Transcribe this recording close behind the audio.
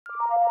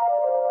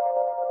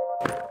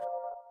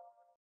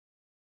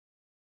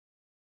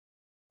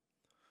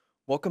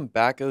Welcome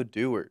back,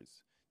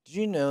 Odooers. Did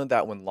you know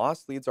that when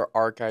lost leads are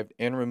archived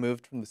and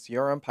removed from the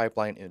CRM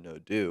pipeline in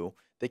Odoo,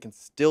 they can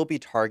still be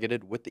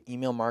targeted with the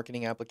email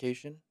marketing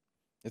application?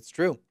 It's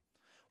true.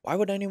 Why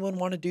would anyone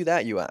want to do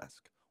that, you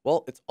ask?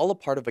 Well, it's all a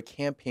part of a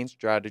campaign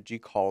strategy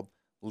called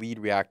lead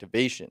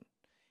reactivation.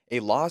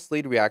 A lost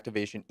lead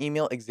reactivation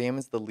email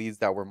examines the leads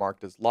that were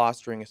marked as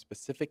lost during a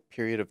specific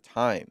period of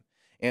time.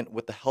 And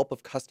with the help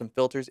of custom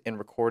filters and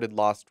recorded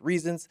lost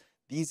reasons,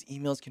 these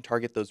emails can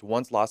target those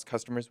once lost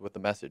customers with a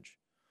message.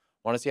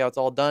 Want to see how it's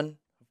all done?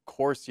 Of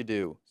course you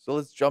do. So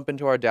let's jump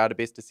into our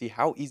database to see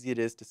how easy it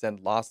is to send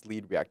lost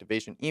lead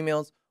reactivation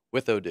emails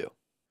with Odoo.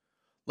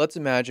 Let's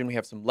imagine we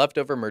have some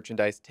leftover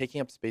merchandise taking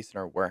up space in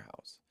our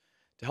warehouse.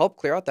 To help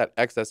clear out that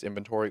excess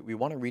inventory, we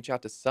want to reach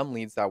out to some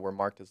leads that were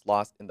marked as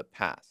lost in the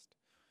past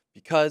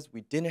because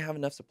we didn't have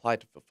enough supply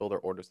to fulfill their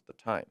orders at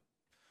the time.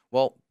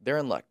 Well, they're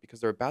in luck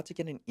because they're about to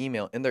get an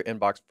email in their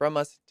inbox from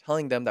us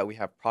telling them that we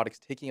have products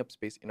taking up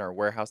space in our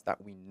warehouse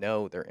that we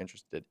know they're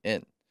interested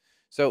in.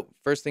 So,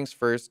 first things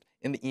first,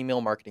 in the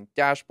email marketing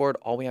dashboard,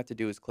 all we have to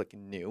do is click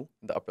New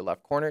in the upper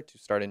left corner to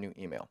start a new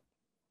email.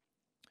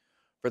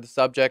 For the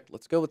subject,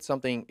 let's go with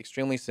something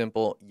extremely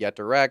simple yet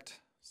direct,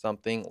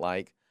 something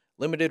like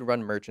limited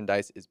run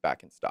merchandise is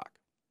back in stock.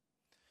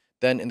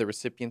 Then in the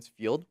recipients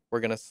field, we're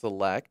going to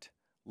select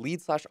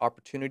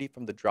lead/opportunity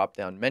from the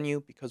drop-down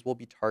menu because we'll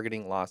be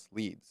targeting lost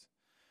leads.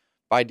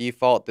 By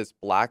default, this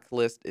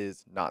blacklist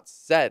is not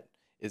set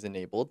is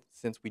enabled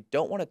since we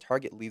don't want to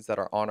target leads that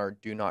are on our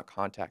do not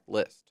contact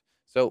list.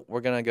 So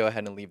we're going to go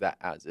ahead and leave that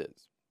as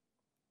is.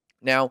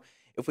 Now,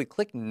 if we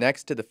click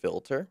next to the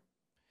filter,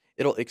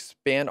 it'll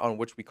expand on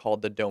which we call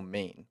the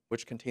domain,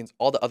 which contains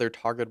all the other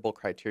targetable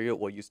criteria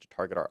we'll use to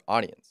target our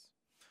audience.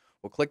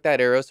 We'll click that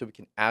arrow so we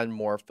can add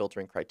more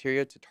filtering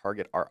criteria to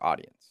target our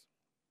audience.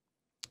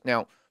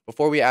 Now,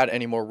 before we add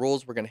any more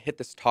rules, we're going to hit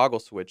this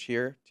toggle switch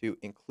here to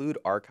include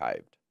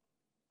archived.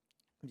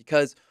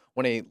 Because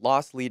when a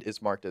lost lead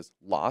is marked as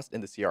lost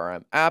in the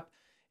CRM app,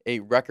 a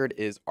record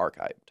is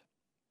archived.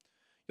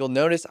 You'll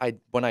notice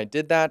when I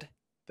did that,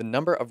 the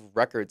number of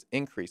records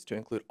increased to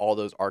include all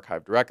those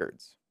archived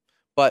records.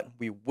 But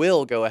we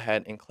will go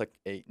ahead and click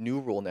a new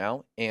rule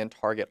now and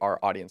target our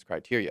audience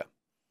criteria.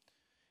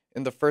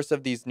 In the first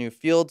of these new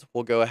fields,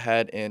 we'll go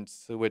ahead and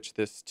switch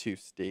this to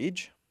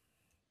stage.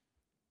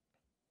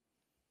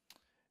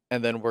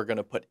 And then we're going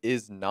to put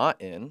is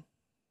not in.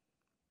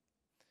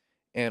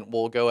 And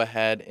we'll go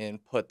ahead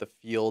and put the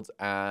fields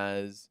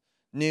as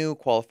new,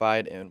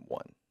 qualified, and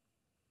 1.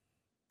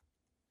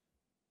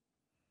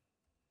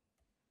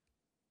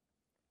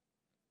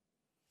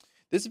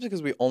 This is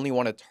because we only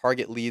want to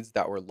target leads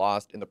that were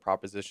lost in the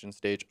proposition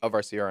stage of our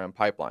CRM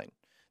pipeline.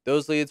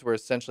 Those leads were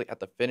essentially at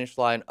the finish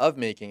line of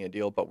making a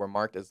deal, but were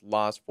marked as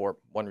lost for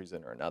one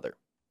reason or another.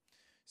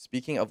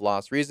 Speaking of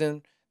lost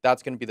reason,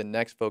 that's going to be the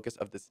next focus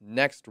of this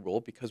next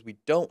rule because we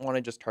don't want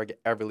to just target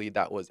every lead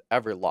that was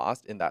ever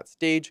lost in that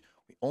stage.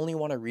 We only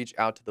want to reach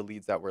out to the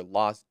leads that were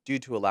lost due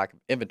to a lack of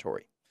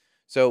inventory.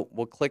 So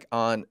we'll click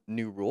on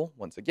new rule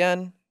once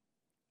again,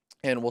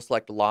 and we'll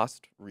select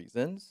lost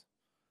reasons.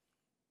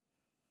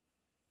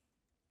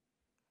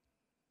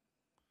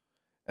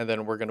 And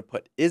then we're going to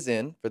put is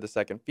in for the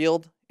second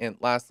field. And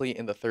lastly,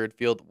 in the third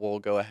field, we'll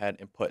go ahead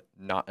and put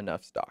not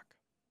enough stock.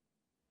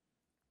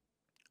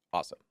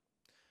 Awesome.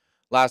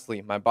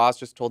 Lastly, my boss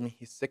just told me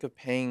he's sick of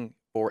paying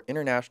for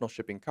international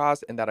shipping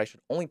costs and that I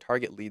should only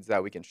target leads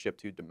that we can ship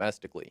to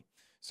domestically.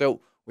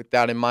 So with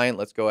that in mind,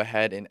 let's go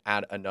ahead and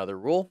add another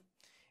rule.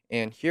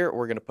 And here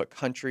we're going to put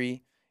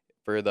country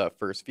for the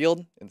first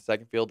field. In the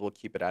second field, we'll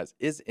keep it as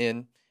is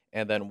in,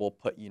 and then we'll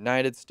put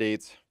United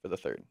States for the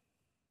third.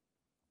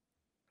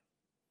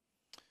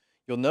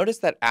 You'll notice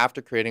that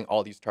after creating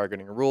all these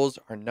targeting rules,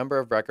 our number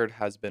of record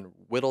has been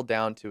whittled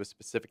down to a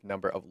specific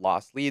number of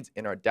lost leads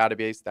in our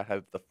database that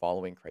have the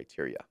following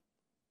criteria.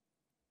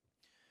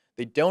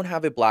 They don't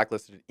have a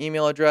blacklisted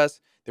email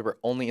address. They were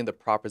only in the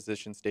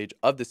proposition stage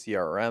of the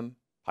CRM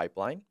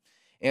pipeline,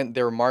 and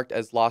they were marked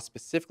as lost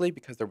specifically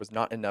because there was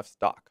not enough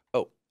stock.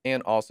 Oh,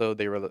 and also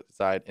they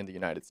reside in the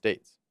United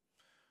States.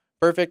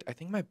 Perfect. I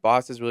think my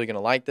boss is really going to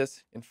like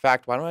this. In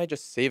fact, why don't I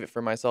just save it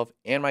for myself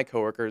and my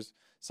coworkers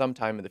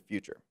sometime in the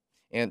future?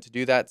 And to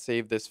do that,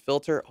 save this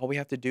filter. All we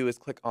have to do is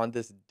click on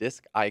this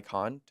disk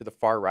icon to the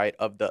far right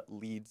of the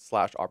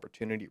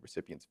lead/opportunity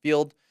recipients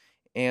field.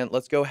 And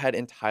let's go ahead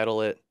and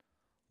title it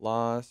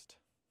Lost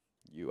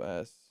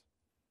US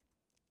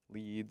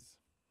Leads.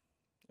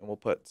 And we'll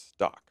put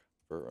stock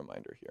for a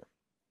reminder here.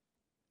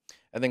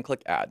 And then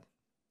click add.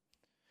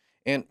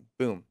 And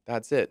boom,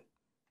 that's it.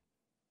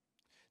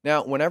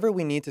 Now, whenever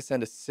we need to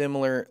send a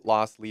similar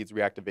lost leads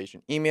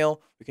reactivation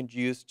email, we can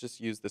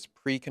just use this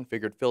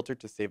pre-configured filter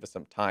to save us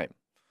some time.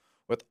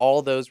 With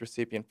all those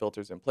recipient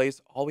filters in place,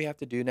 all we have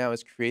to do now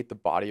is create the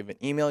body of an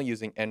email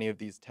using any of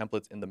these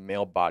templates in the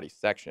mail body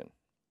section.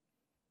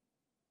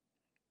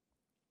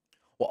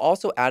 We'll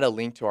also add a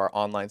link to our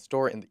online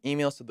store in the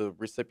email so the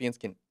recipients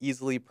can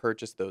easily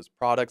purchase those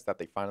products that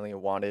they finally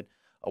wanted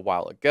a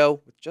while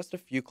ago with just a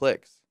few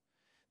clicks.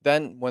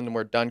 Then when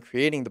we're done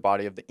creating the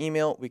body of the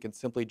email, we can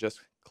simply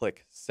just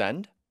Click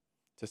Send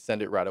to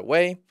send it right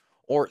away,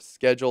 or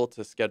Schedule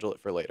to schedule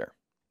it for later.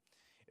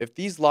 If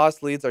these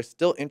lost leads are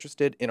still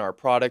interested in our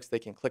products, they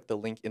can click the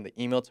link in the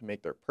email to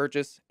make their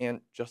purchase.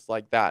 And just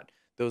like that,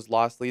 those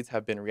lost leads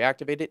have been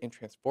reactivated and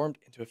transformed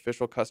into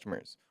official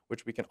customers,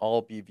 which we can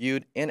all be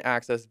viewed and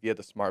accessed via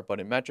the smart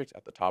button metrics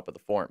at the top of the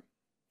form.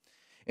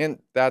 And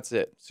that's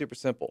it. Super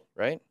simple,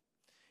 right?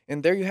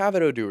 And there you have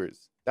it,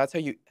 Odooers. That's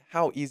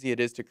how easy it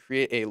is to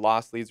create a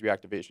lost leads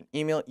reactivation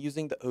email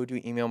using the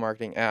Odoo email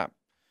marketing app.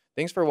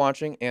 Thanks for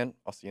watching, and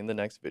I'll see you in the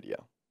next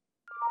video.